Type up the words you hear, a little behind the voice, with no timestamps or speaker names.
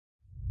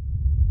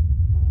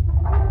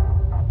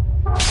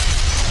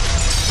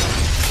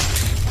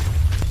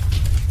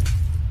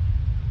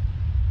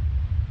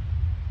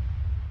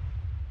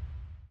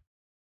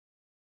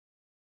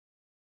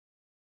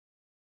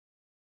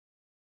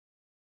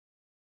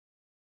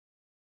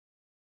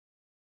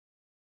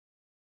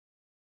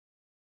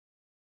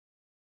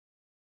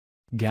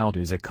Gout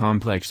is a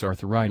complex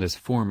arthritis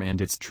form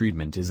and its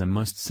treatment is a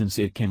must since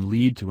it can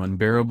lead to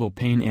unbearable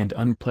pain and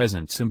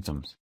unpleasant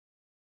symptoms.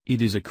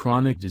 It is a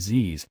chronic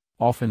disease,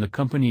 often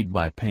accompanied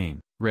by pain,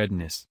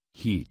 redness,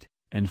 heat,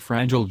 and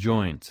fragile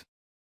joints.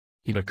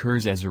 It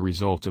occurs as a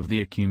result of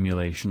the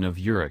accumulation of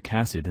uric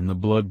acid in the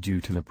blood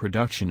due to the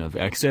production of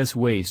excess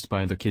waste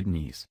by the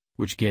kidneys,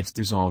 which gets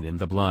dissolved in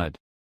the blood.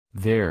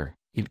 There,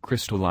 it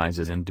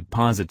crystallizes and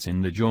deposits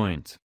in the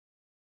joints.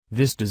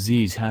 This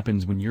disease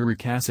happens when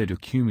uric acid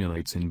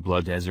accumulates in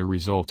blood as a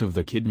result of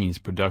the kidneys'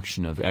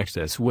 production of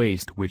excess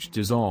waste which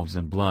dissolves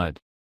in blood.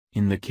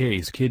 In the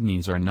case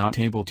kidneys are not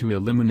able to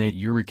eliminate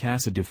uric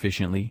acid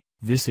efficiently,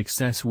 this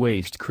excess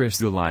waste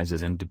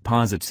crystallizes and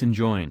deposits in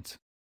joints.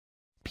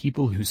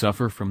 People who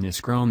suffer from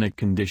this chronic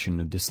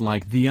condition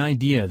dislike the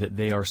idea that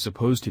they are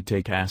supposed to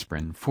take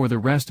aspirin for the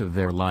rest of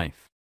their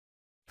life.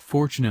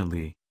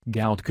 Fortunately,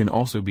 gout can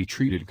also be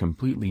treated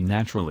completely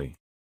naturally.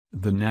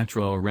 The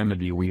natural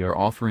remedy we are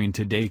offering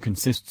today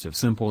consists of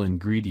simple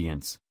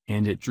ingredients,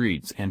 and it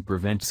treats and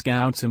prevents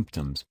gout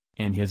symptoms,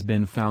 and has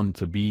been found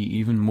to be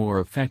even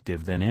more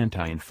effective than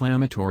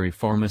anti-inflammatory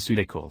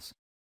pharmaceuticals.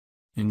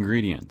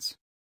 Ingredients: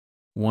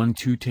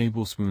 1–2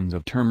 tablespoons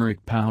of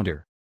turmeric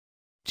powder,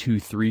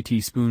 2–3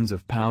 teaspoons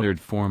of powdered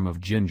form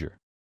of ginger,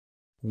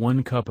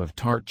 1 cup of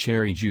tart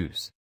cherry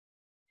juice.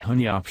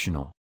 Honey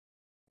optional.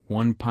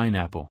 1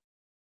 pineapple.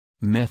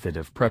 Method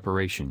of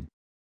preparation: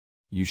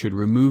 you should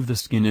remove the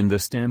skin and the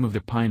stem of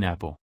the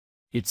pineapple.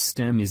 Its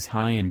stem is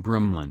high in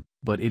bromelain,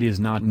 but it is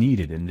not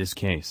needed in this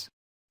case.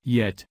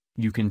 Yet,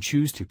 you can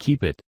choose to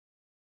keep it.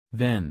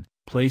 Then,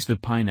 place the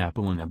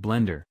pineapple in a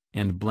blender,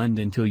 and blend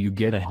until you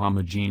get a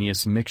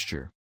homogeneous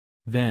mixture.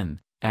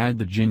 Then, add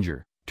the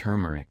ginger,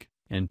 turmeric,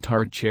 and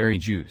tart cherry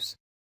juice.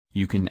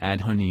 You can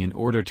add honey in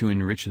order to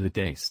enrich the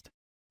taste.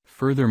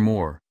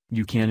 Furthermore,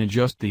 you can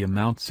adjust the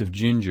amounts of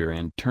ginger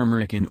and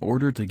turmeric in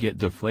order to get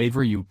the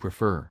flavor you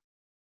prefer.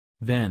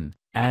 Then,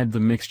 add the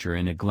mixture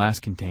in a glass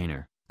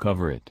container,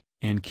 cover it,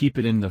 and keep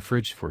it in the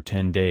fridge for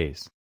 10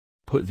 days.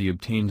 Put the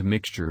obtained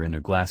mixture in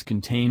a glass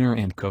container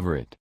and cover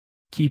it.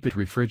 Keep it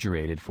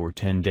refrigerated for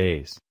 10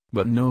 days,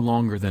 but no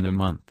longer than a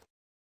month.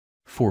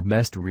 For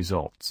best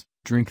results,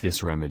 drink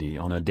this remedy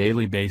on a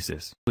daily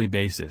basis.